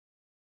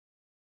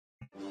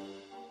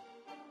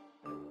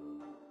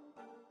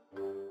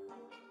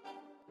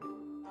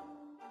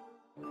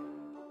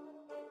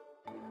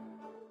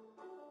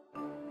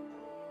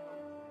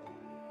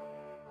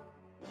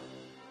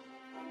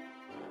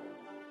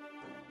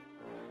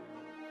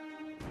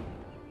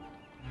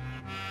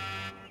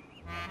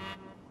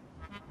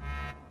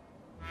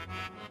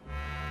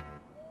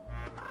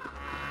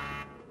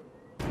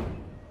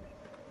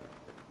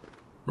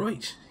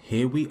Right,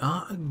 here we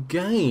are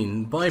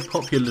again. By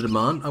popular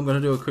demand, I'm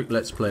going to do a quick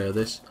Let's Play of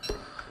this.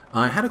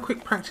 I had a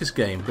quick practice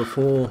game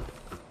before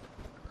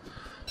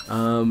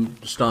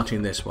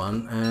starting this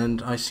one,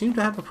 and I seem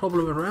to have a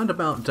problem around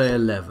about day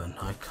 11.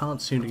 I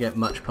can't seem to get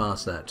much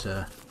past that.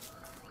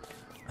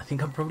 I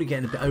think I'm probably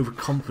getting a bit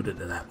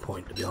overconfident at that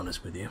point, to be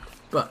honest with you.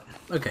 But,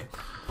 okay.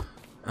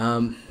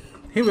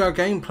 Here we are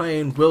again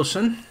playing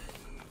Wilson.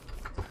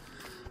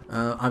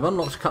 I've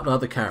unlocked a couple of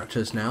other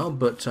characters now,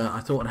 but I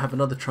thought I'd have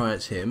another try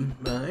at him.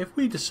 If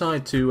we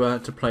decide to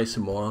play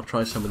some more, I'll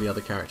try some of the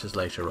other characters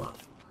later on.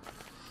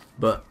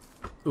 But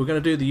we're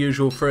going to do the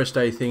usual first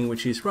day thing,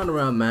 which is run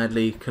around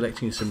madly,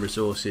 collecting some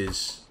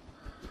resources,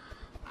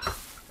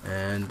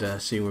 and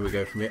seeing where we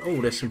go from here.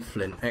 Oh, there's some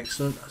flint.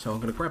 Excellent. So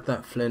I'm going to grab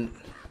that flint,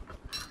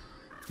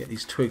 get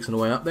these twigs on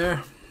the way up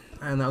there,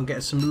 and I'll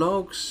get some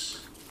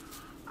logs.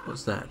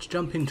 What's that?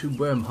 Jump into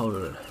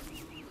wormhole. I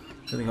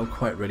don't think I'm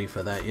quite ready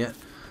for that yet.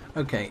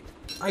 Okay,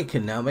 I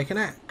can now make an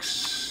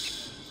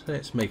axe.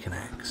 Let's make an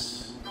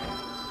axe.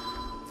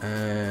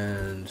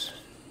 And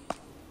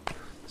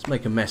let's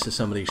make a mess of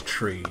some of these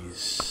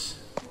trees,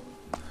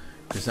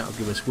 because that'll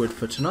give us wood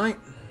for tonight.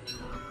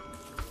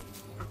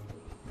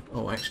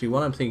 Oh, actually,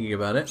 while I'm thinking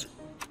about it,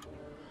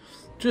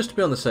 just to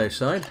be on the safe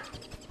side,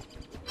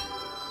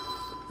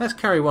 let's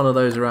carry one of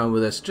those around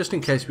with us, just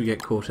in case we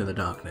get caught in the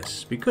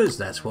darkness, because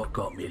that's what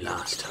got me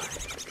last time.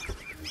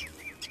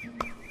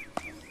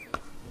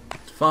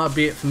 Far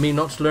be it from me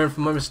not to learn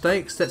from my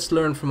mistakes. Let's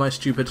learn from my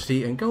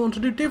stupidity and go on to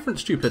do different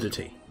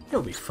stupidity.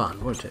 It'll be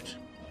fun, won't it?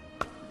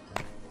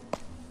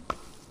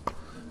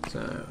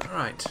 So,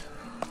 right.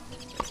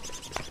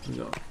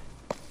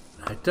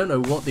 I don't know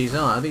what these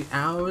are. Are they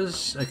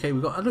hours? Okay,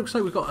 we've got. It looks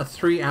like we've got a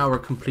 3-hour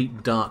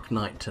complete dark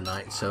night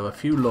tonight, so a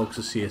few logs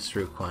will see us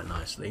through quite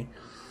nicely.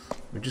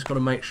 We've just got to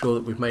make sure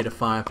that we've made a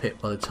fire pit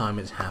by the time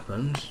it's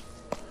happened.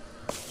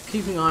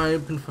 Keeping an eye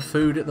open for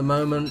food at the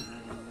moment.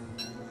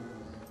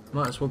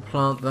 Might as well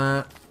plant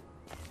that.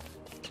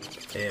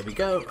 There we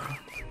go.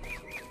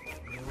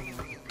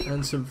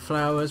 And some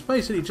flowers.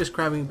 Basically just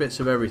grabbing bits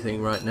of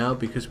everything right now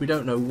because we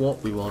don't know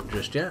what we want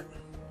just yet.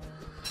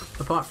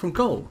 Apart from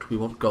gold. We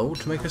want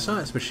gold to make a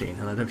science machine.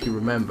 And I don't know if you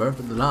remember,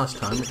 but the last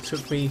time it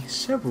took me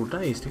several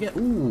days to get...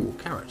 Ooh,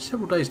 carrots.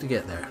 Several days to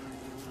get there.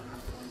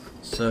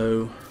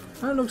 So,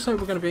 that looks like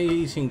we're going to be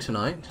eating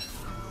tonight.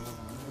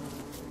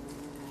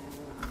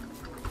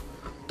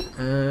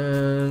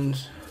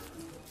 And...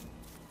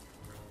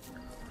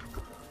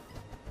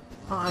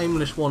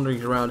 aimless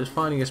wandering around is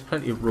finding us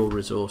plenty of raw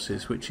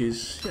resources, which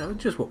is, you know,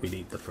 just what we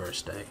need the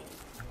first day.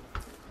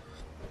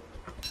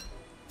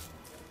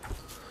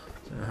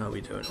 So how are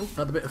we doing? Oh,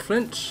 another bit of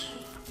flint.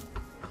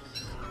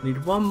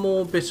 Need one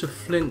more bit of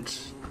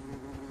flint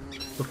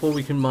before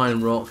we can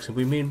mine rocks. And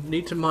we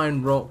need to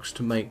mine rocks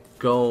to make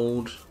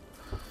gold,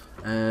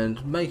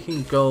 and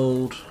making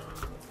gold.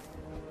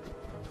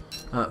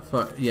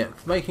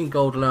 Making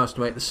gold allows us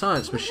to make the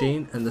science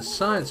machine, and the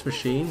science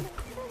machine.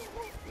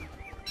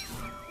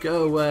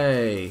 Go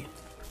away!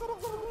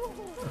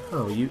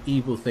 Oh, you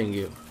evil thing,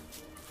 you.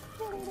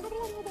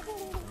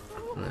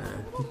 Nah.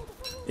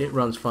 It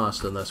runs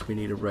faster than us. We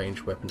need a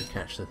ranged weapon to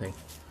catch the thing.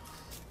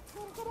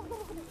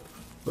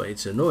 But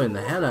it's annoying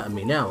the hell out of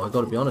me now, I've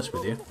got to be honest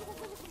with you.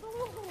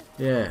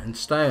 Yeah, and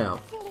stay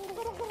out.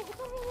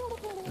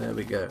 There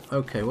we go.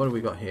 Okay, what have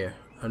we got here?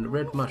 A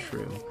red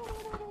mushroom.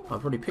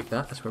 I've already picked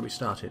that. That's where we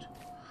started.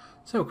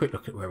 Let's have a quick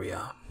look at where we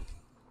are.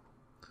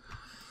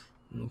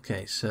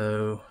 Okay,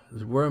 so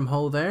there's a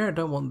wormhole there. I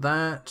don't want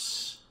that.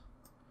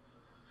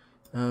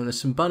 There's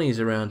some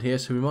bunnies around here,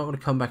 so we might want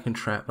to come back and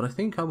trap. But I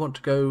think I want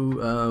to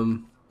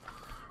go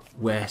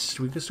west.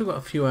 We've still got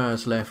a few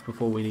hours left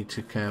before we need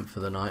to camp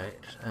for the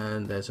night.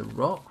 And there's a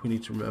rock. We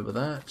need to remember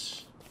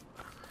that.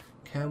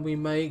 Can we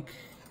make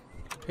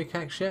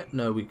pickaxe yet?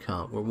 No, we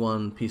can't. We're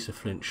one piece of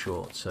flint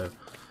short. So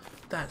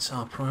that's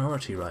our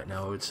priority right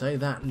now, I would say.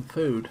 That and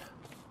food.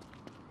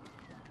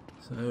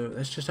 So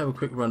let's just have a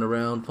quick run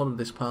around, follow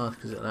this path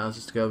because it allows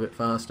us to go a bit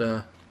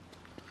faster.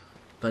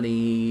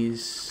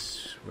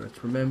 Bunnies,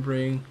 worth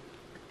remembering.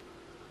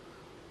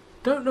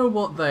 Don't know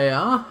what they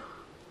are,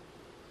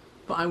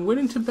 but I'm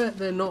willing to bet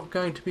they're not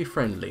going to be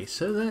friendly,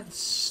 so let's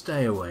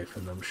stay away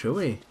from them, shall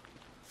we?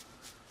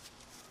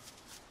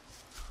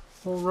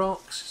 More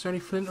rocks, is there any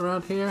flint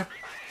around here?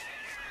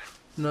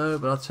 No,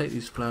 but I'll take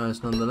these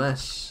flowers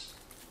nonetheless.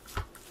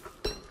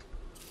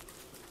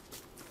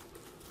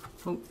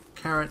 Oh.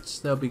 Carrots,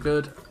 they'll be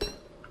good.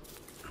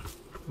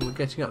 We're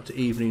getting up to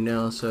evening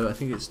now, so I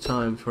think it's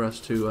time for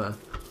us to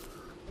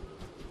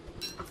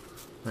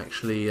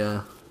actually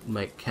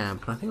make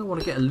camp. And I think I want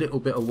to get a little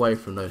bit away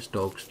from those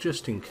dogs,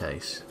 just in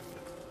case.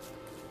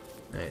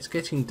 It's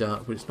getting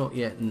dark, but it's not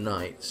yet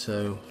night,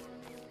 so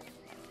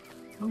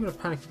I'm not going to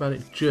panic about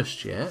it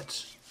just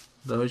yet.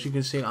 Though, as you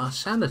can see, our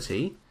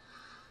sanity,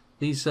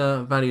 these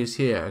values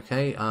here,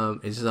 okay,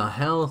 this is our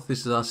health,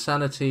 this is our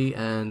sanity,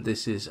 and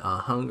this is our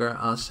hunger.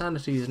 Our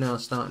sanity is now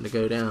starting to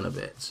go down a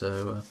bit,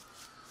 so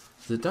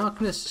the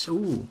darkness,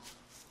 ooh,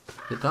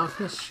 the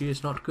darkness, she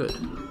is not good.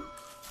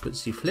 But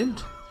the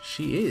flint,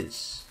 she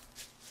is.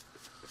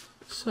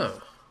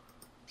 So,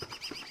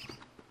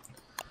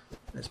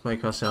 let's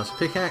make ourselves a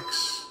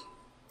pickaxe.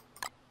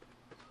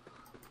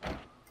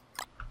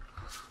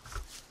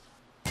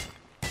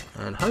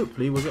 And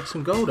hopefully we'll get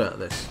some gold out of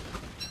this.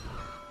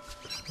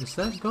 Is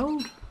that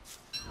gold?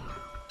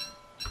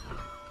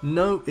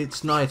 No,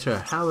 it's niter.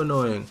 How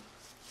annoying.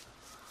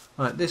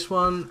 Right, this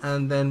one,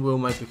 and then we'll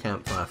make a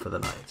campfire for the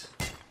night.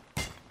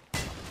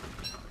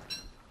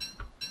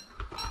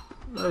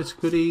 Loads of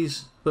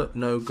goodies, but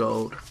no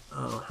gold.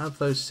 I'll have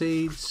those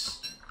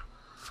seeds,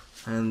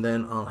 and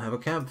then I'll have a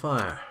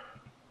campfire.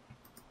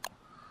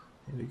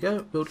 Here we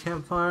go, build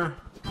campfire.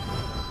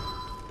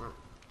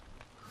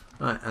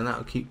 Right, and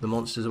that'll keep the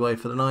monsters away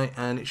for the night,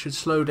 and it should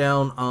slow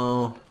down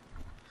our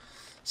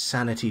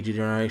sanity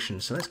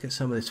degeneration. So let's get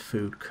some of this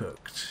food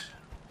cooked.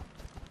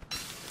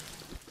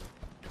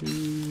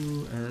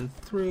 2 and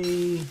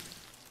 3.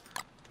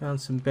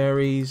 Found some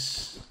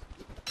berries.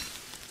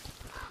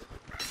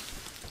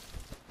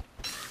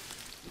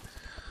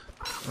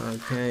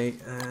 Okay,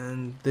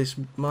 and this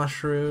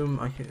mushroom,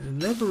 I can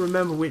never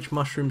remember which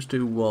mushrooms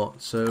do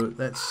what, so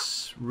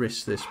let's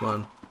risk this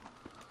one.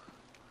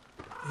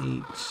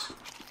 Eat.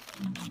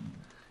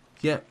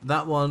 Yep,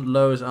 that one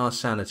lowers our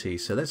sanity,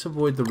 so let's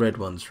avoid the red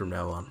ones from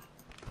now on.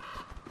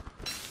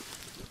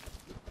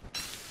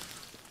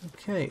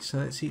 Okay, so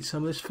let's eat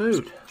some of this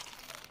food.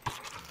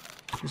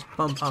 Just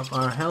bump up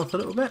our health a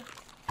little bit.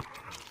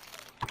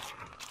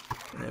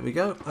 There we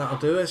go, that'll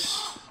do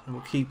us. And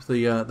we'll keep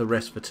the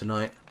rest for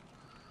tonight.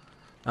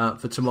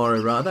 For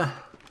tomorrow, rather.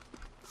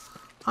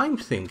 I'm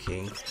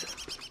thinking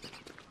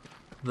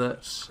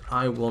that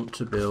I want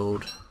to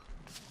build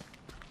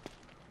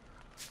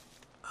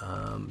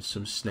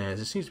some snares.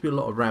 There seems to be a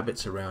lot of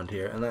rabbits around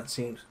here, and that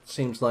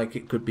seems like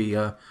it could be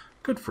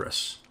good for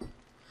us.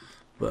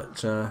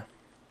 But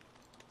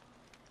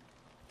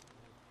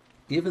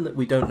given that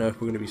we don't know if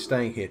we're going to be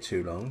staying here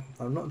too long,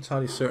 I'm not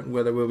entirely certain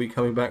whether we'll be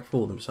coming back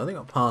for them. So I think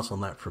I'll pass on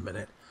that for a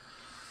minute.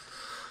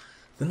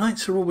 The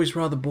nights are always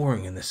rather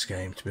boring in this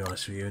game, to be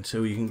honest with you,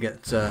 until you can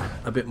get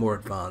a bit more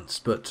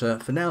advanced. But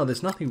for now,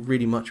 there's nothing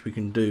really much we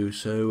can do,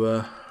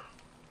 so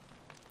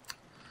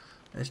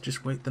let's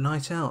just wait the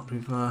night out.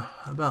 We've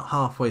about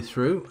halfway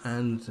through,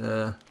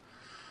 and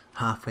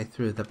halfway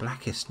through the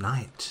blackest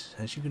night,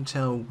 as you can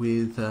tell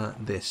with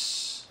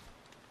this.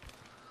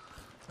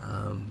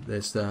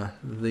 There's the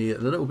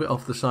little bit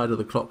off the side of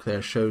the clock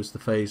there shows the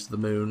phase of the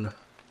moon,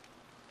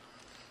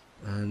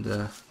 and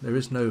there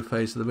is no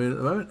phase of the moon at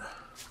the moment.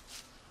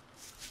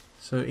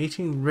 So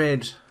eating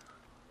red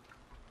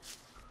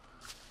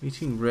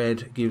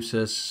gives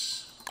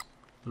us,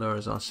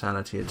 lowers our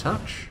sanity a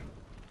touch.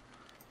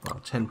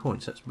 Well, 10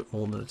 points, that's a bit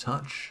more than a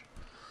touch.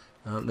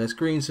 There's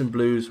greens and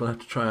blues, we'll have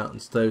to try out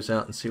those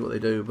out and see what they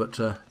do, but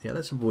yeah,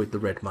 let's avoid the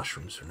red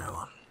mushrooms from now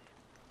on.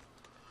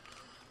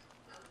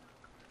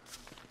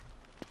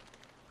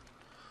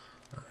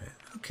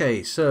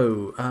 Okay,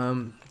 so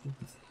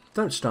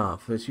don't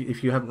starve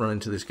if you haven't run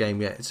into this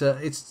game yet.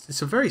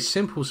 It's a very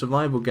simple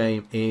survival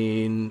game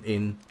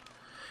in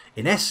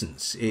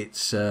essence.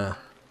 It's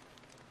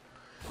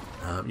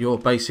you're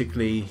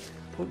basically,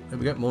 oh, there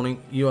we go,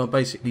 morning. You are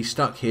basically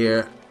stuck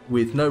here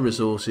with no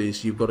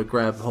resources. You've got to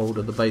grab hold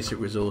of the basic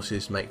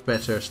resources, make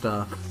better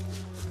stuff.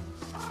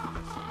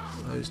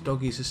 Those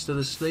doggies are still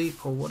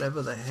asleep, or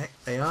whatever the heck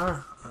they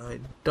are. I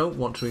don't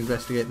want to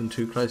investigate them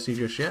too closely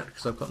just yet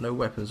because I've got no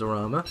weapons or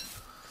armour.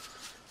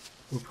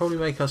 We'll probably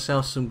make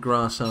ourselves some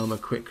grass armour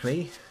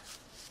quickly,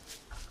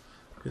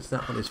 because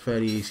that one is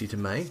fairly easy to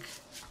make.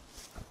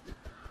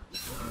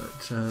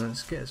 But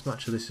let's get as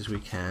much of this as we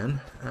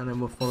can, and then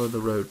we'll follow the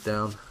road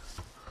down,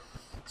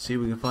 see if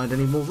we can find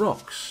any more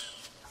rocks.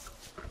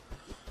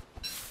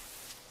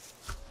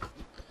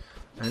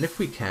 And if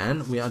we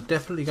can, we are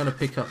definitely going to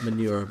pick up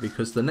manure,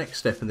 because the next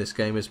step in this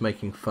game is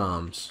making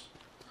farms.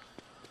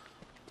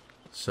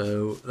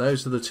 So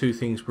those are the two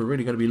things we're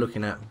really going to be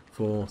looking at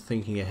for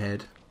thinking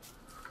ahead.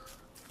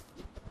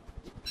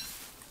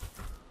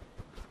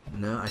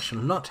 No, I shall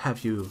not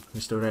have you,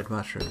 Mr. Red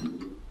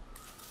Mushroom.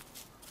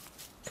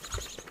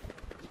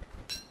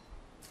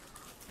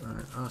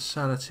 Right, our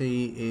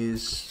sanity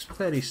is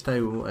fairly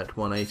stable at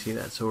 180.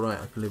 That's alright,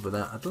 I can live with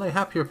that. I'd be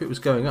happier if it was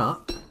going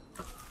up.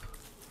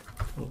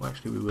 Oh,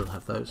 actually we will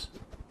have those.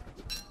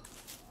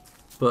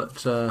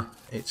 But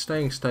it's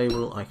staying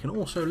stable, I can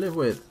also live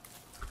with.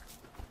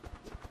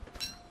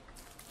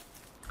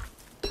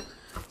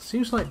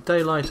 Seems like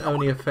daylight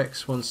only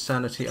affects one's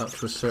sanity up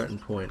to a certain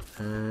point.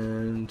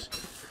 And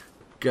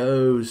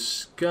go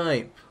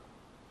Skype.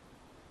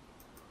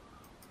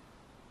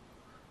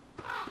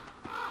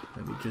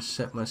 Let me just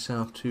set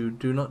myself to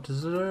do not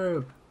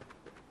disturb.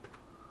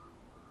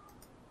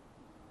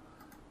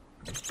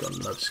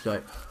 Gotta love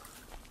Skype.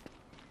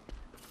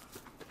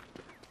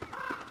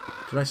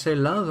 Did I say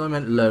love? I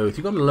meant loathe.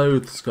 You've got to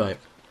loathe Skype.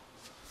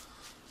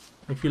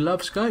 If you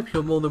love Skype,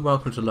 you're more than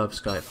welcome to love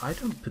Skype. I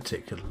don't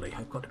particularly,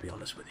 I've got to be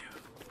honest with you.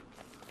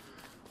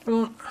 Come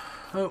on.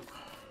 Oh.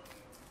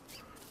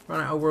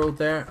 Run out of world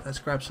there. Let's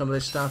grab some of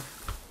this stuff.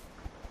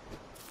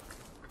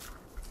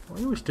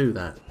 I always do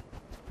that.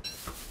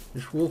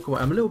 Just walk away.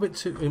 I'm a little bit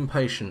too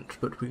impatient,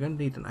 but we're going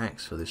to need an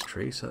axe for this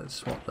tree, so let's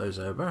swap those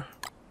over.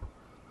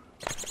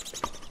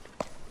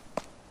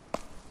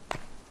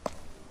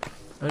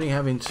 Only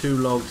having 2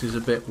 logs is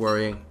a bit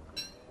worrying.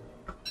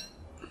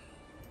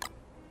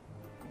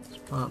 Let's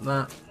plant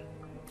that.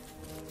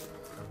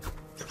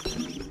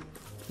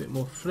 A bit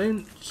more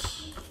flint.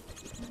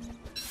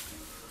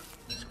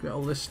 Let's get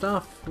all this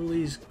stuff, all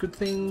these good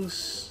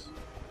things.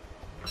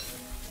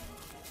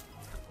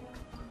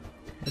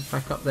 Head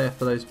back up there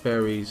for those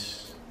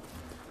berries,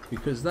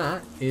 because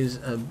that is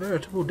a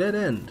veritable dead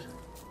end.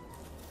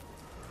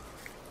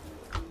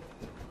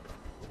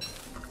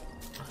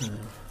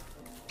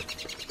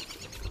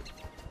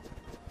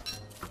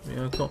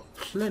 I've got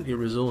plenty of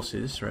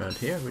resources around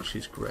here, which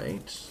is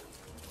great.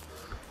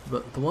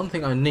 But the one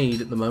thing I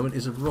need at the moment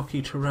is a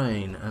rocky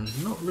terrain,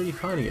 and not really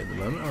finding it at the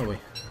moment, are we?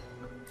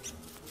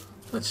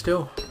 But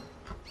still,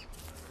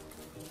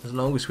 as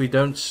long as we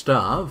don't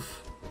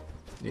starve,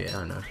 yeah,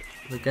 I know,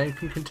 the game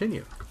can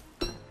continue.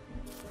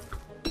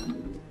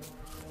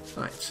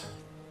 Right.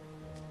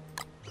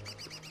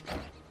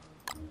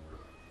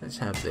 Let's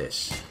have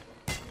this.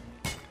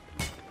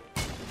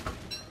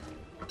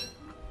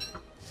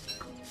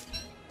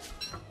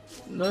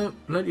 No,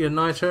 plenty of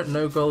niter,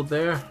 no gold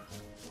there.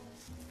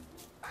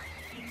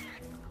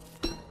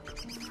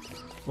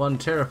 1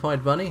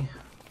 terrified bunny.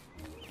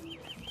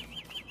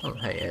 Oh,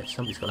 hey,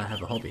 somebody's got to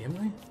have a hobby,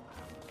 haven't they?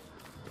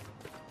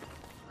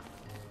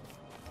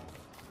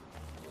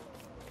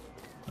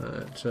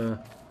 But,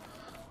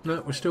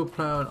 no, we're still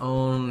ploughing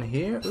on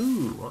here.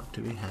 Ooh, what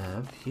do we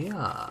have here?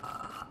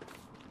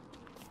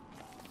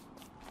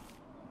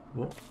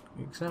 What?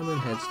 Examine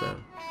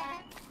headstone.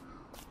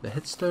 The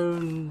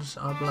headstones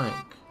are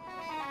blank.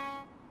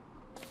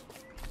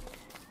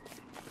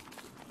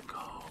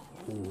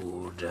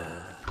 Gold.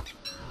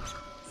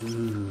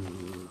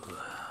 Ooh.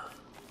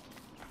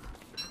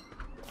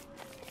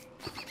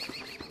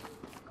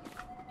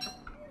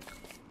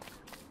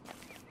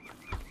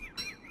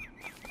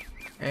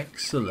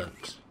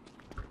 Excellent.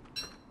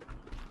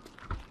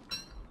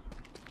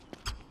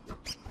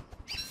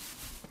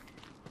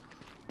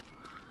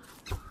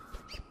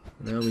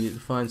 Now we need to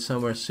find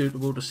somewhere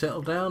suitable to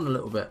settle down a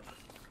little bit.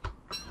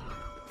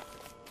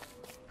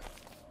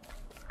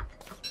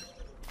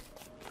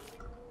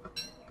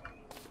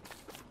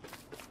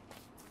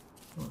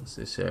 What's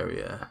this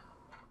area?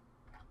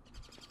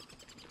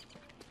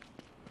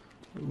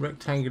 A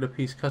rectangular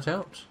piece cut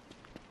out.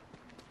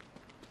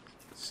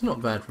 It's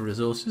not bad for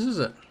resources, is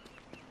it?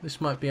 This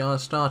might be our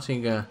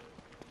starting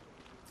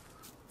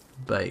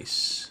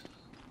base.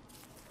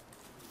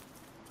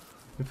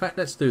 In fact,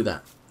 let's do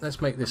that. Let's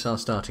make this our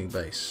starting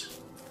base.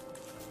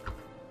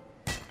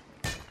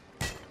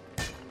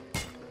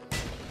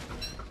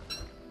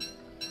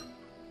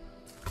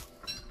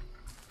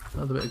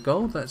 Another bit of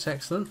gold, that's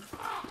excellent.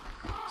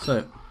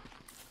 So,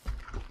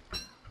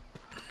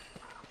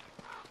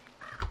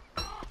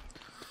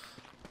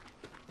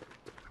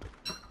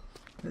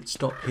 let's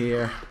stop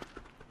here.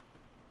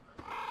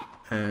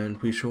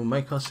 And we shall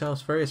make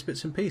ourselves various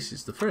bits and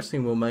pieces. The first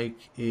thing we'll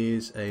make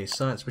is a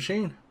science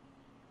machine.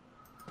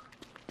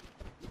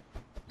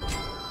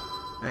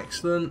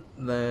 Excellent.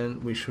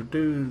 Then we shall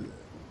do...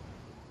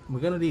 I'm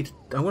going to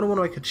want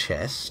to make a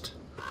chest.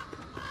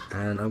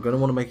 And I'm going to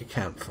want to make a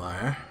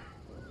campfire.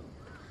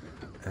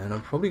 And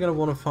I'm probably going to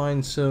want to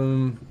find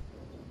some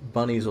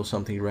bunnies or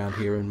something around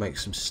here and make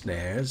some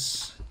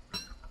snares.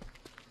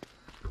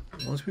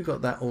 Once we've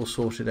got that all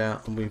sorted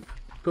out and we've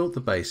built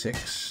the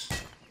basics...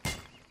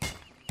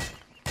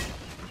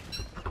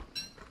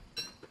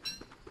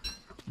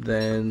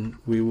 then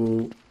we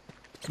will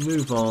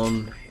move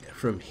on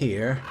from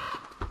here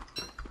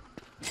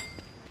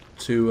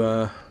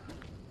to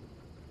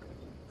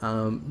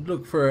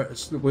look for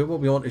what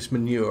we want is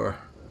manure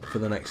for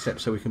the next step,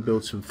 so we can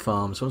build some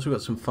farms. Once we've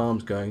got some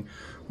farms going,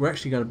 we're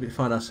actually going to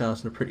find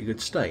ourselves in a pretty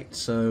good state.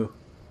 So,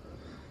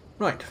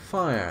 right,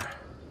 fire.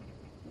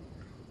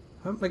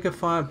 I won't make a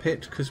fire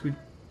pit because we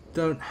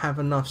don't have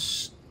enough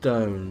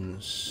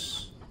stones.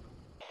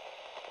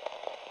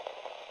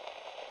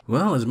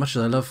 Well, as much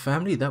as I love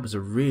family, that was a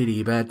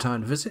really bad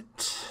time to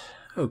visit.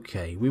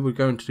 Okay, we were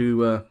going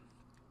to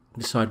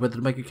decide whether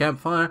to make a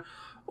campfire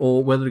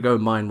or whether to go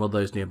mine one of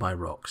those nearby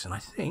rocks. And I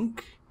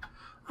think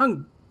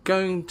I'm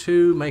going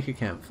to make a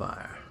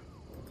campfire.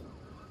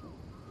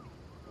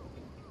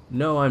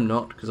 No, I'm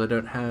not, because I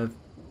don't have...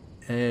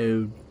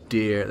 Oh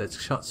dear, let's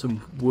shut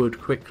some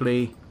wood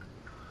quickly,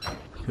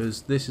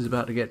 because this is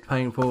about to get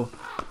painful.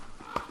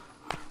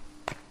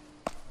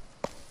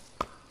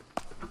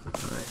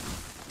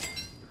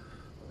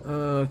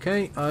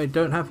 Okay, I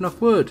don't have enough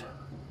wood.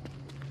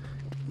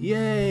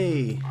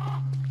 Yay!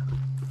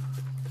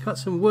 cut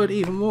some wood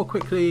even more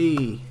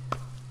quickly.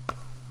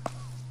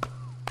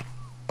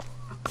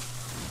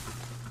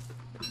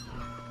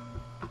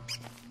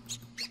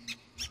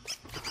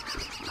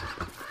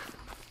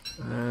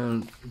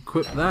 And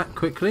equip that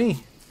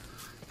quickly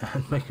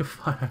and make a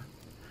fire.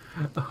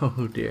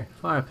 Oh dear,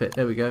 fire pit,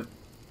 there we go.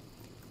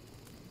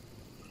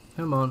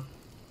 Come on.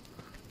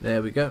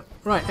 There we go.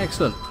 Right,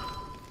 excellent.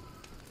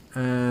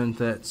 And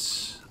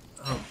let's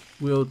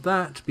wield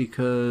that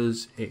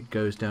because it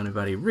goes down in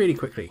value really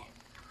quickly.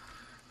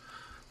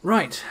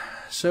 Right,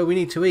 so we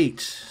need to eat.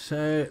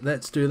 So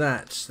let's do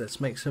that. Let's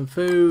make some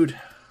food.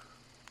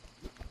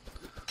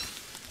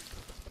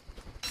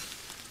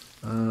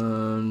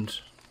 And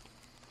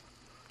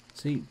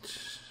let's eat.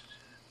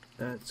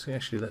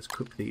 Let's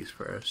cook these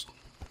first.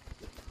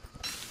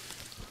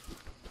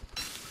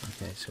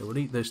 Okay, so we'll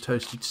eat those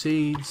toasted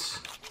seeds.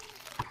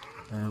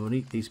 And we'll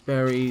eat these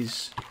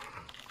berries.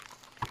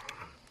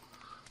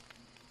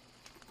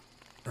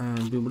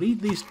 And we will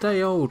eat these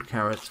day-old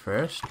carrots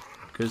first,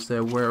 because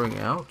they're wearing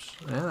out.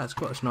 Yeah, that's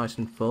got us nice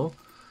and full.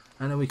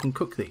 And then we can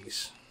cook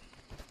these.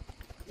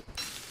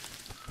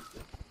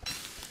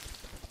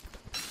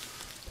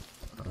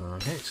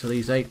 Okay, so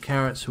these 8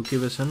 carrots will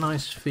give us a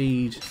nice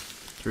feed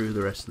through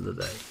the rest of the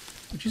day,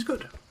 which is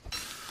good.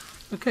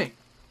 Okay.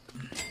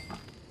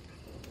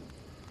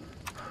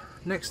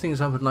 Next things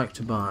I would like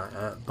to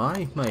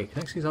make.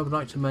 Next things I would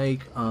like to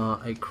make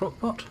are a crock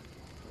pot.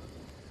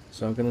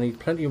 So I'm going to need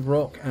plenty of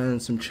rock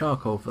and some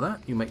charcoal for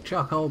that. You make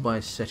charcoal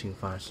by setting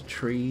fires to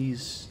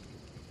trees.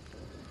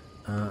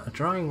 A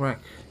drying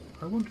rack.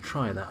 I want to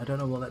try that. I don't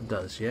know what that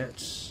does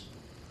yet.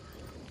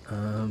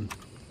 I'm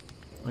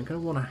going to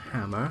want a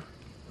hammer.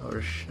 Or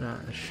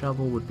a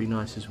shovel would be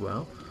nice as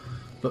well.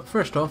 But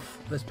first off,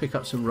 let's pick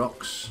up some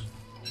rocks.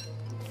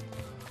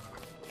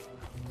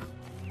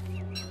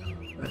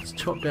 Let's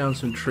chop down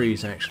some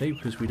trees actually,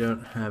 because we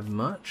don't have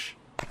much.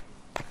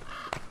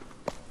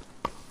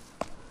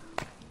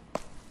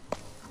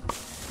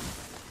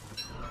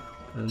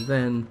 And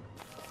then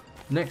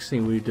next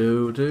thing we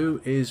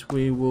do is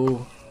we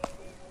will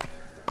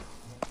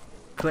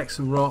collect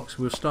some rocks.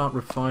 We'll start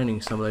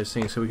refining some of those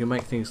things so we can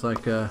make things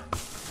like a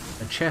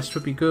chest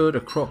would be good, a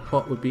crock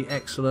pot would be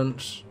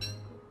excellent,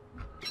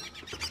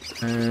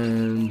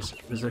 and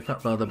there's a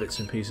couple other bits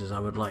and pieces I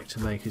would like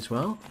to make as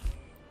well.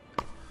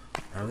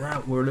 And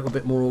now we're a little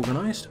bit more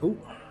organised. Oh,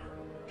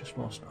 just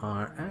lost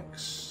our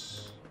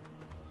axe.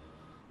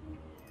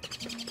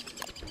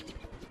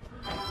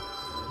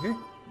 Okay,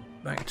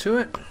 back to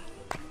it.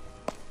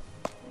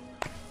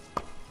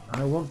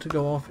 I want to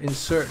go off in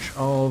search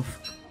of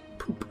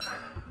poop,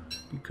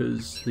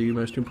 because the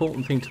most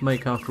important thing to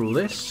make after all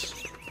this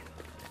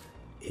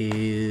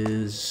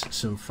is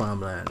some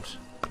farmland.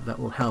 That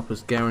will help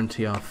us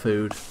guarantee our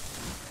food,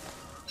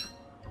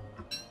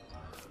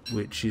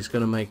 which is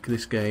going to make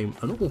this game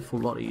an awful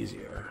lot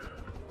easier.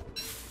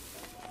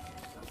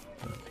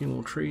 A few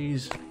more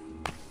trees.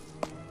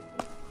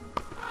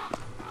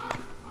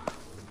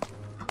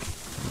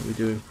 What are we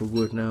doing for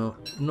wood now?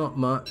 Not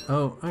much.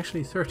 Oh,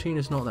 actually 13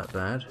 is not that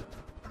bad.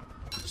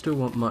 Still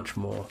want much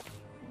more.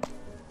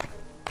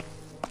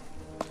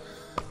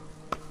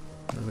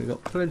 And we've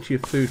got plenty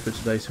of food for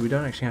today, so we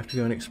don't actually have to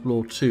go and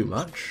explore too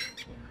much.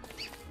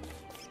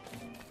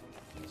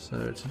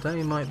 So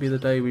today might be the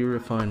day we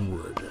refine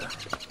wood.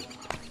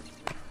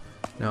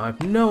 Now I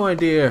have no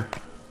idea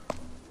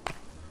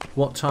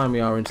what time we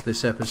are into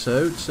this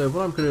episode, so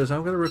what I'm going to do is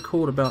I'm going to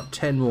record about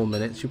 10 more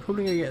minutes. You're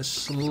probably going to get a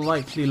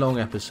slightly long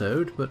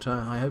episode, but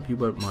I hope you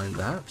won't mind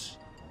that.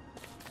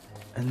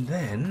 And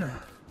then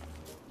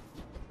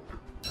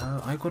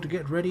I've got to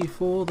get ready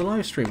for the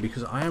live stream,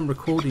 because I am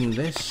recording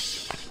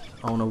this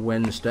on a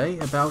Wednesday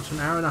about an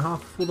hour and a half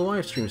before the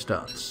live stream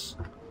starts.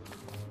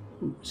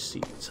 Ooh,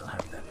 seeds, I'll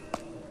have them.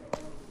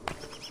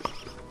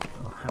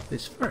 I'll have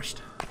this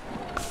first.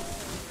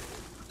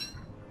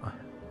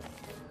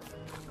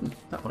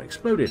 That one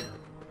exploded.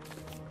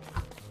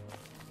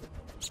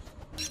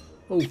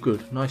 Oh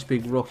good, nice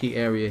big rocky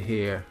area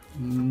here.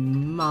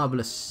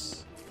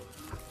 Marvellous.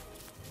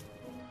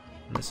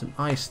 And there's some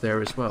ice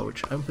there as well,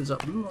 which opens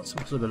up lots of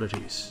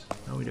possibilities.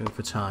 How are we doing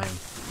for time?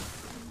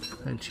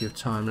 Plenty of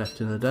time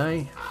left in the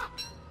day.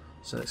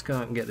 So let's go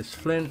out and get this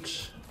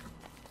flint.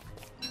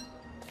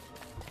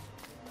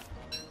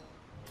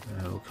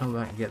 We'll come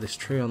back and get this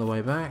tree on the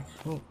way back.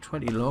 Oh,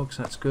 20 logs,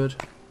 that's good.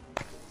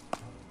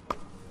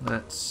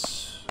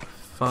 That's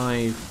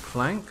 5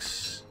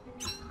 planks.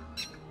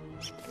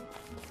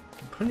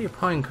 Plenty of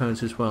pine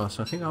cones as well,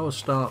 so I think I will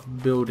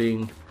start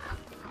building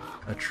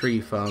a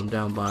tree farm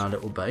down by our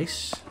little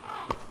base.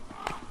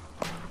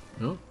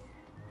 Oh.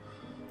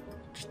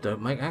 Just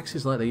don't make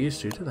axes like they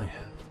used to, do they?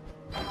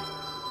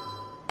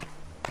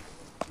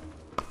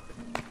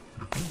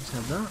 Let's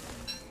have that.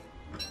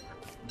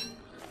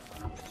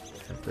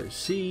 Have those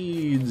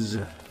seeds.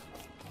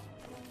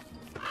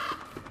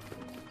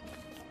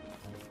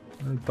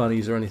 No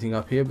bunnies or anything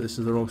up here, but this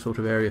is the wrong sort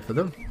of area for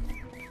them.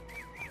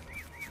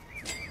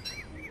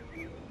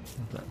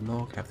 Have that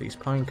log, have these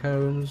pine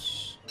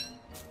cones.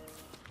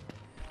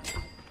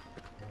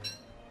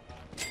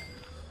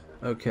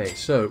 Okay,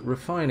 so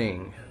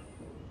refining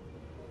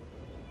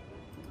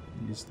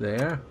is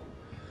there.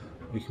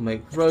 We can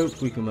make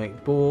rope, we can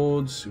make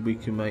boards, we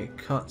can make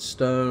cut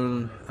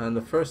stone, and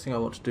the first thing I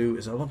want to do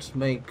is I want to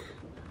make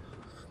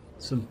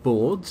some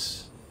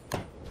boards.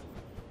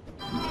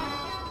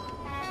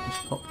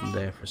 Just pop them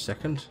there for a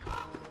second.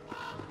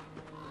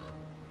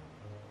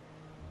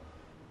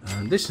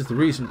 And this is the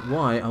reason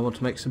why I want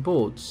to make some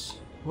boards.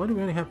 Why do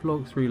we only have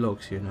 3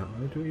 logs here now?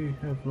 Why do we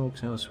have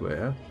logs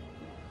elsewhere?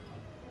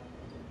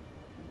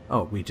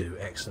 Oh, we do.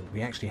 Excellent.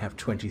 We actually have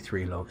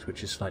 23 logs,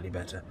 which is slightly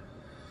better.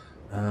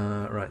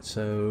 Right,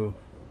 so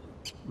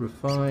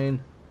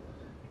refine.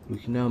 We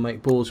can now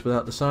make boards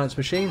without the science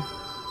machine.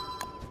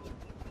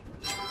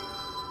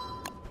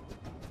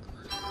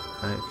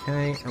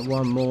 Okay, and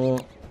one more.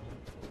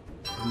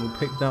 And we'll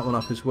pick that one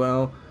up as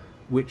well,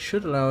 which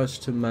should allow us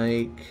to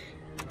make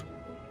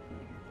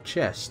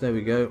chests. There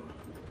we go.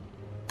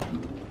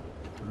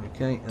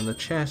 Okay, and the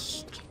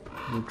chest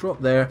will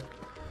drop there.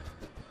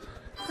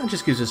 That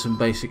just gives us some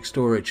basic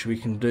storage. We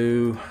can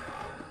do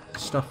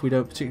stuff we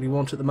don't particularly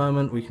want at the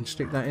moment. We can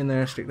stick that in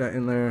there, stick that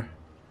in there.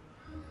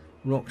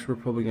 Rocks we're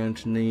probably going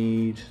to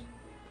need.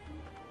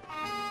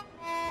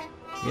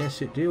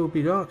 Yes, it will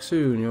be dark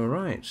soon, you're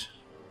right.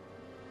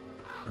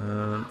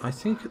 I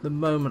think at the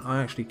moment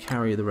I actually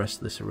carry the rest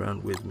of this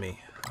around with me.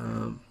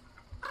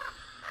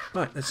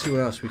 Right, let's see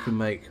what else we can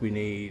make. We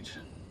need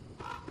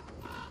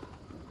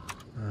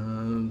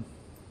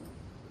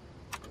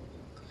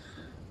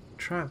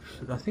traps.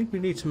 I think we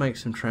need to make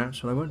some traps,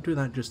 but I won't do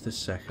that just this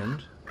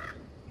second.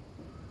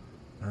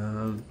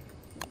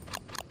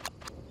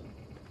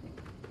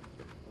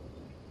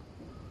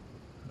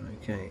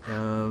 Okay,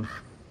 no,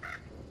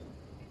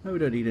 we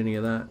don't need any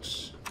of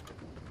that.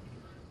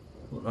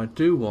 What I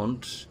do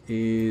want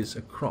is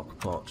a crock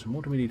pot. And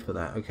what do we need for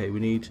that? Okay,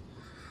 we need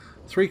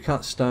 3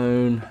 cut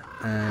stone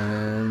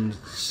and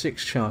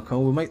 6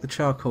 charcoal. We'll make the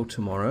charcoal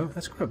tomorrow.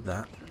 Let's grab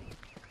that.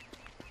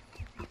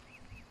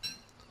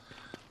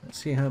 Let's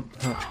see how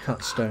much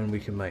cut stone we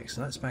can make.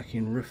 So that's back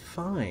in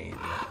refine.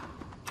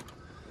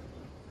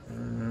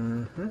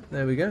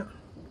 There we go.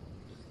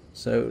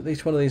 So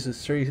each one of these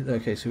is 3.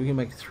 Okay, so we can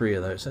make 3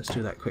 of those. Let's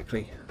do that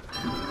quickly.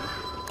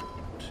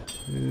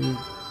 2,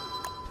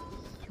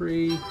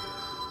 3.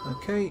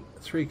 Okay,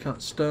 3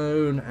 cut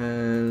stone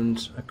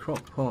and a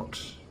crock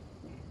pot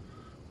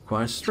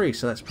requires 3,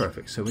 so that's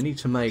perfect. So we need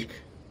to make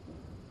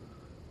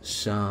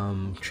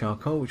some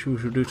charcoal, which we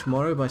shall do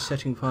tomorrow by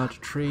setting fire to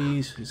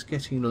trees. It's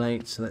getting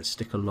late, so let's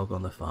stick a log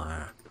on the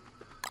fire.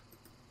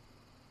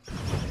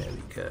 There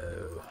we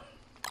go.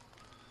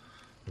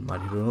 A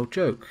mighty little old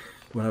joke.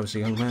 When I was a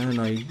young man,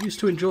 I used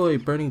to enjoy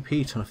burning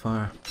peat on a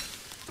fire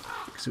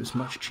because it was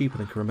much cheaper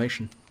than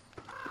cremation.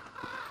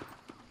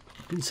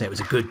 I didn't say it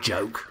was a good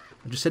joke.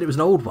 I just said it was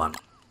an old one.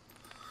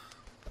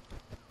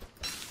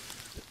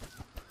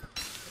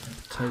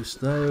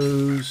 Toast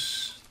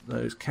those.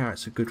 Those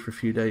carrots are good for a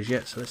few days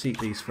yet, so let's eat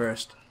these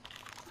first.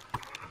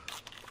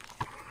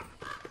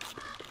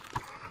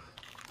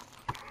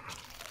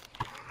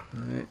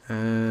 Right,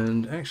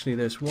 and actually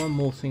there's one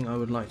more thing I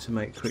would like to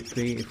make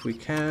quickly, if we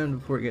can,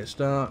 before it gets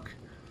dark,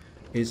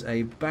 is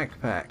a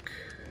backpack.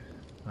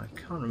 I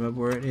can't remember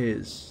where it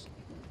is.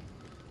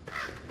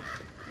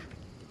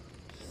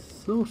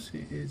 Thought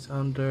it is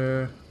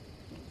under,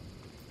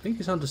 I think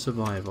it's under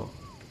survival.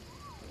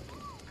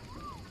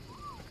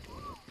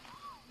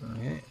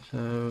 Okay,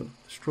 so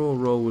straw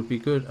roll would be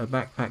good, a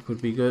backpack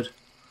would be good.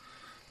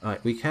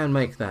 Right, we can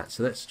make that,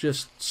 so let's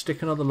just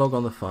stick another log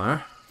on the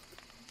fire.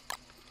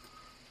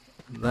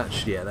 That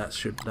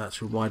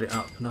should widen it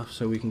up enough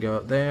so we can go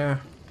up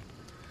there.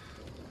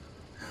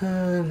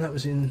 And that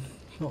was in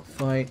not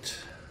fight,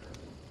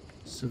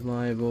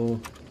 survival.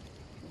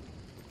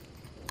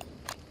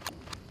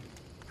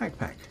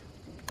 Backpack.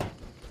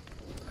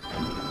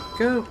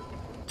 Go.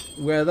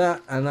 Wear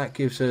that, and that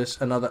gives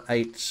us another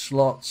 8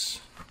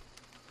 slots.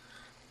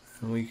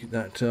 And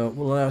that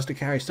will allow us to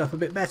carry stuff a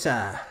bit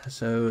better.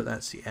 So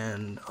that's the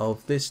end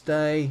of this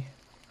day.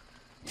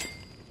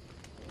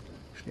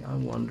 Actually,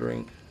 I'm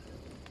wondering.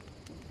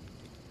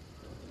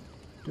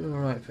 Doing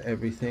alright for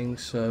everything,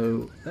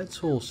 so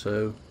let's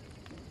also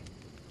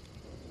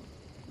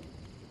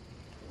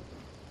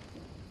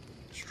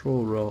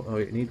straw roll. Oh,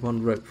 you need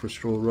 1 rope for a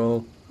straw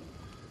roll.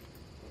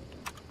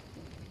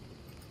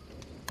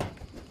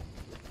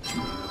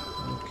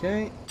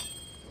 Okay,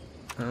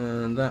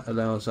 and that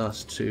allows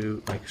us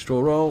to make a straw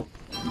roll.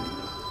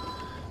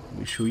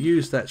 We shall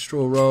use that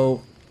straw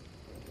roll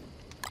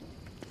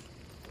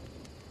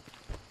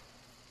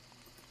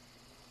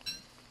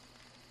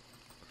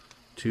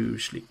to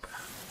sleep.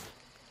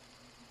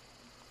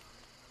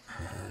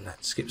 And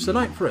that skips the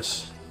night for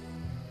us.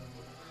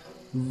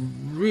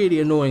 Really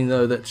annoying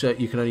though that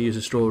you can only use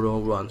a straw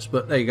roll once,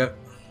 but there you go.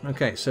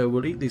 Okay, so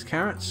we'll eat these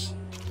carrots.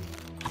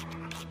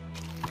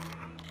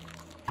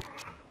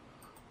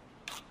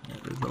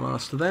 There's the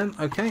last of them.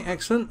 Okay,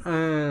 excellent.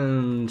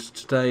 And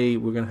today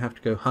we're going to have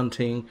to go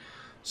hunting.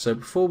 So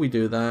before we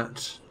do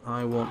that,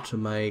 I want to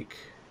make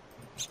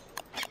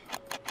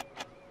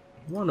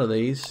 1 of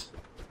these.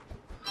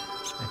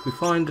 If we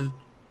find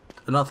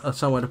another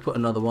somewhere to put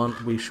another one,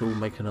 we shall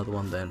make another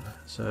one then.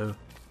 So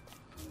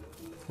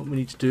what we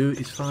need to do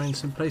is find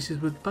some places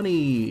with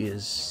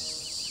bunnies.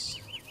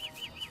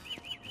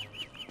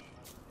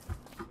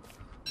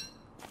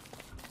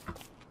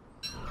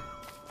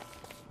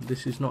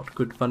 This is not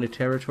good bunny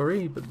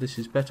territory, but this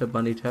is better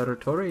bunny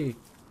territory.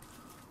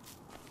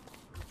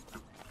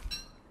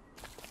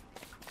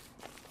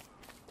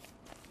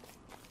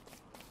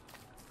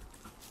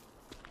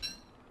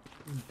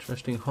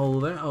 Interesting hole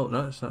there. Oh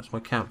no, that's my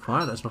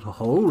campfire. That's not a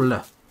hole.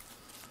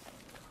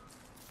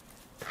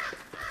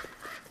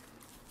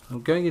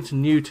 I'm going into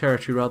new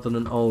territory rather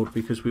than old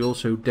because we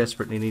also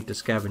desperately need to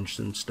scavenge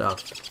some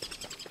stuff.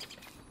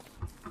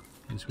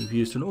 Because we've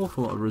used an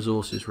awful lot of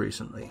resources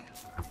recently.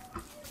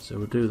 So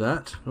we'll do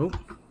that. Oh.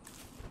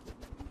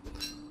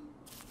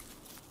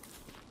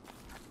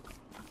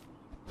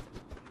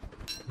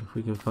 If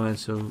we can find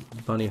some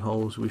bunny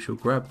holes, we shall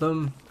grab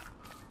them.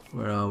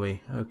 Where are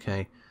we?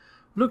 Okay.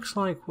 Looks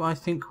like I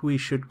think we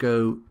should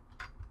go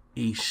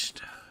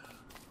east.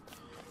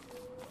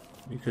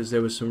 Because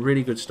there was some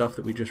really good stuff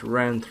that we just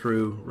ran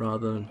through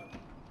rather than...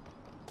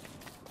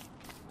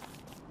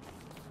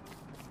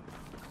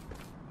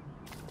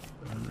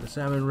 And the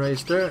salmon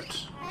raised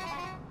dirt.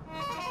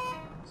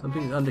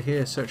 Something's under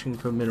here searching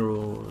for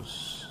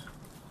minerals.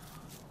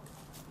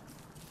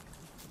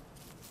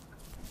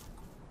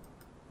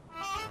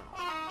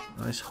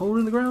 Nice hole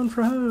in the ground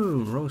for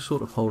home. Wrong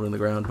sort of hole in the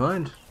ground,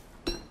 mind.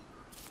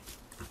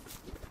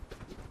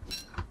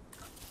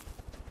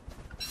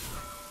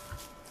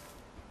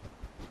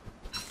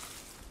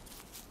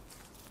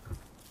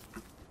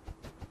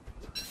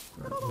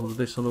 All of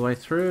this on the way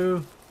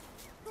through.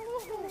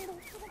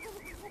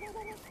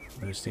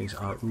 Those things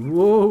are...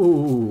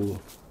 Whoa!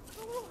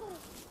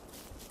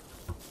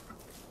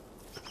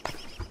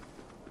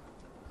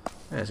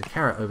 There's a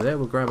carrot over there.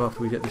 We'll grab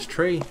after we get this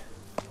tree.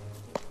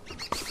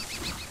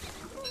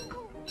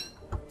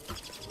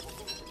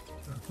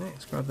 Okay,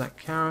 let's grab that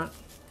carrot.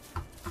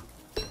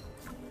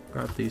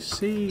 Grab these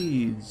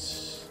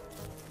seeds.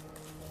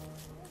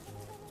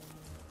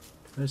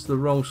 There's the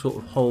wrong sort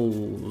of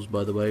holes,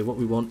 by the way. What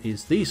we want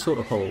is these sort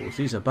of holes.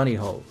 These are bunny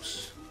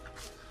holes.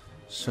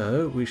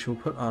 So we shall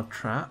put our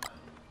trap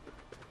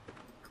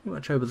pretty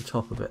much over the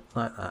top of it,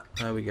 like that.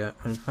 There we go.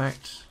 In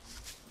fact,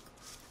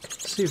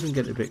 let's see if we can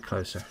get it a bit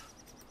closer.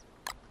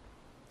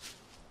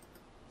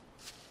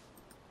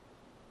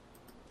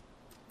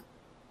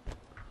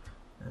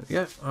 There we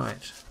go.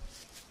 Right.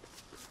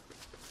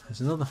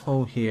 There's another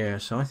hole here,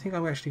 so I think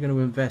I'm actually going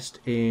to invest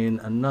in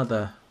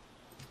another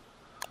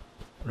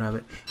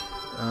rabbit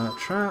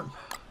trap.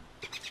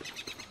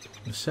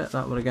 We'll set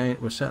that one again.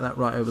 We'll set that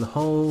right over the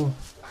hole.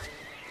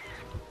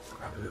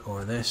 Grab a bit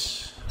more of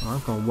this. Oh,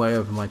 I've gone way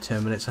over my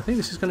 10 minutes. I think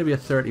this is going to be a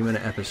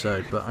 30-minute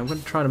episode, but I'm going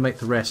to try to make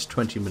the rest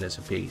 20 minutes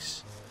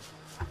apiece.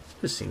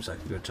 This seems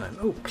like a good time.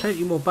 Oh,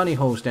 plenty more bunny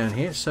holes down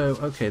here. So,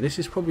 okay, this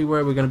is probably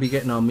where we're going to be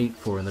getting our meat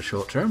for in the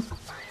short term.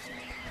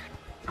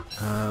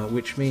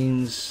 Which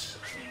means...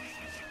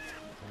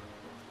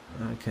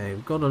 Okay,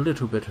 we've got a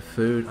little bit of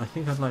food. I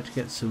think I'd like to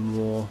get some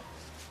more,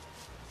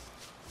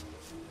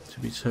 to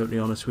be totally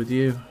honest with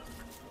you.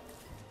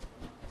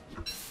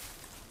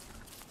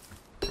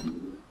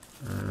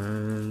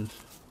 And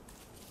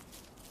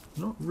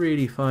not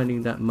really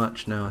finding that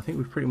much now. I think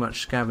we've pretty much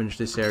scavenged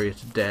this area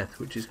to death,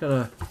 which is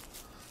going to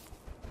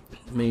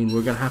mean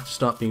we're going to have to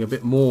start being a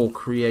bit more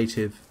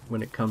creative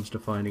when it comes to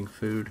finding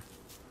food.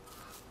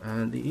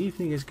 And the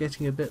evening is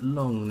getting a bit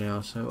long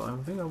now, so I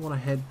think I want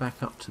to head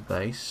back up to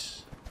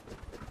base.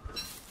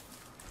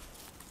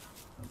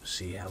 Let's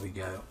see how we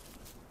go.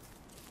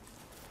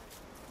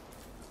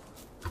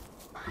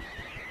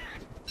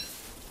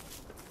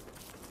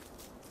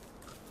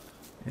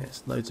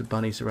 Yes, loads of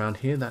bunnies around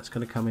here. That's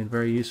going to come in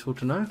very useful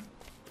to know.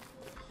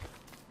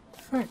 In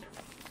fact,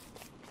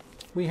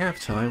 we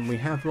have time. We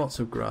have lots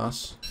of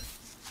grass.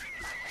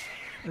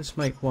 Let's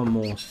make one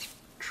more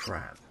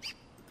trap.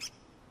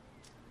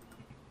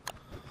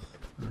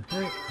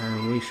 Okay,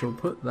 and we shall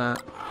put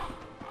that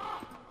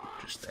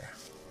just there.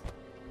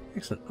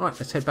 Excellent. Right,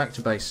 let's head back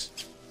to base.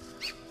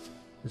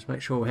 Let's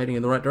make sure we're heading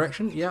in the right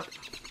direction. Yep.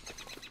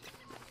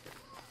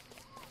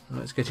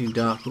 Well, it's getting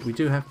dark, but we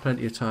do have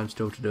plenty of time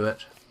still to do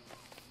it.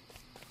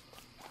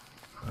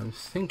 I'm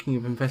thinking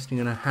of investing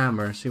in a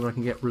hammer, see what I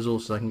can get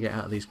resources I can get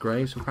out of these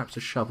graves, or perhaps a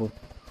shovel.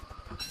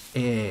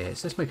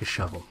 Yes, let's make a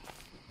shovel.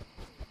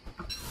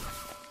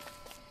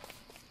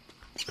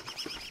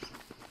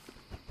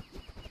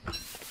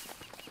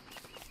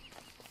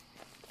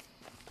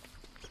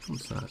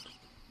 What's that?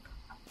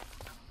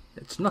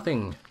 It's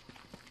nothing.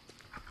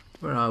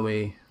 Where are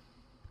we?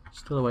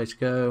 Still a way to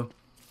go.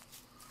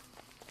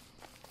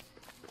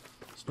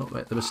 Let's not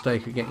make the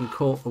mistake of getting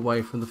caught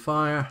away from the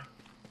fire.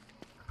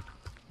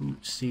 Ooh,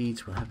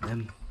 seeds, we'll have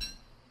them.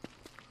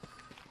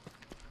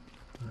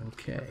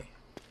 Okay.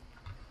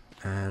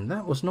 And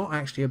that was not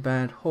actually a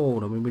bad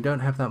haul. I mean, we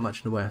don't have that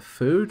much in the way of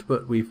food,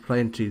 but we've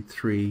planted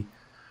 3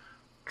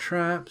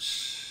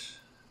 traps.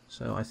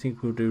 So I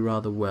think we'll do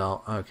rather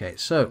well. Okay,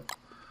 so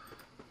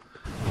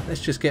let's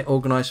just get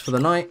organised for the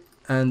night,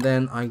 and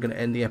then I'm going to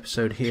end the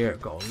episode here.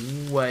 I've gone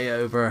way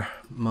over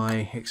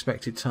my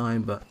expected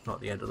time, but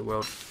not the end of the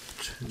world.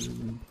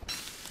 2,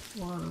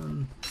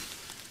 1,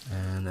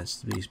 and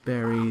that's these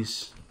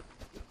berries.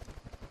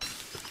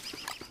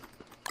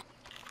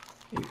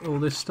 Eat all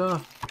this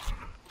stuff.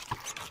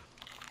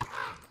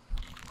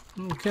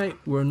 Okay,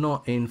 we're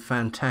not in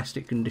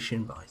fantastic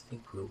condition, but I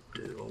think we'll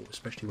do,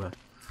 especially when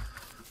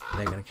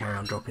they're going to carry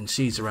on dropping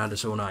seeds around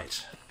us all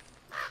night.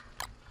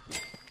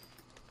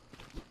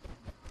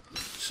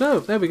 So,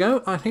 there we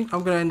go. I think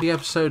I'm going to end the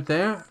episode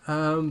there.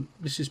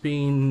 This has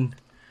been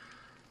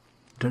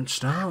Don't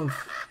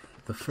Starve,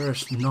 the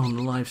first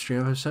non-live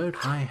stream episode.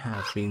 I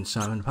have been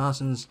Simon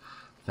Parsons.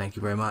 Thank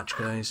you very much,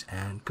 guys,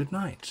 and good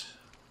night.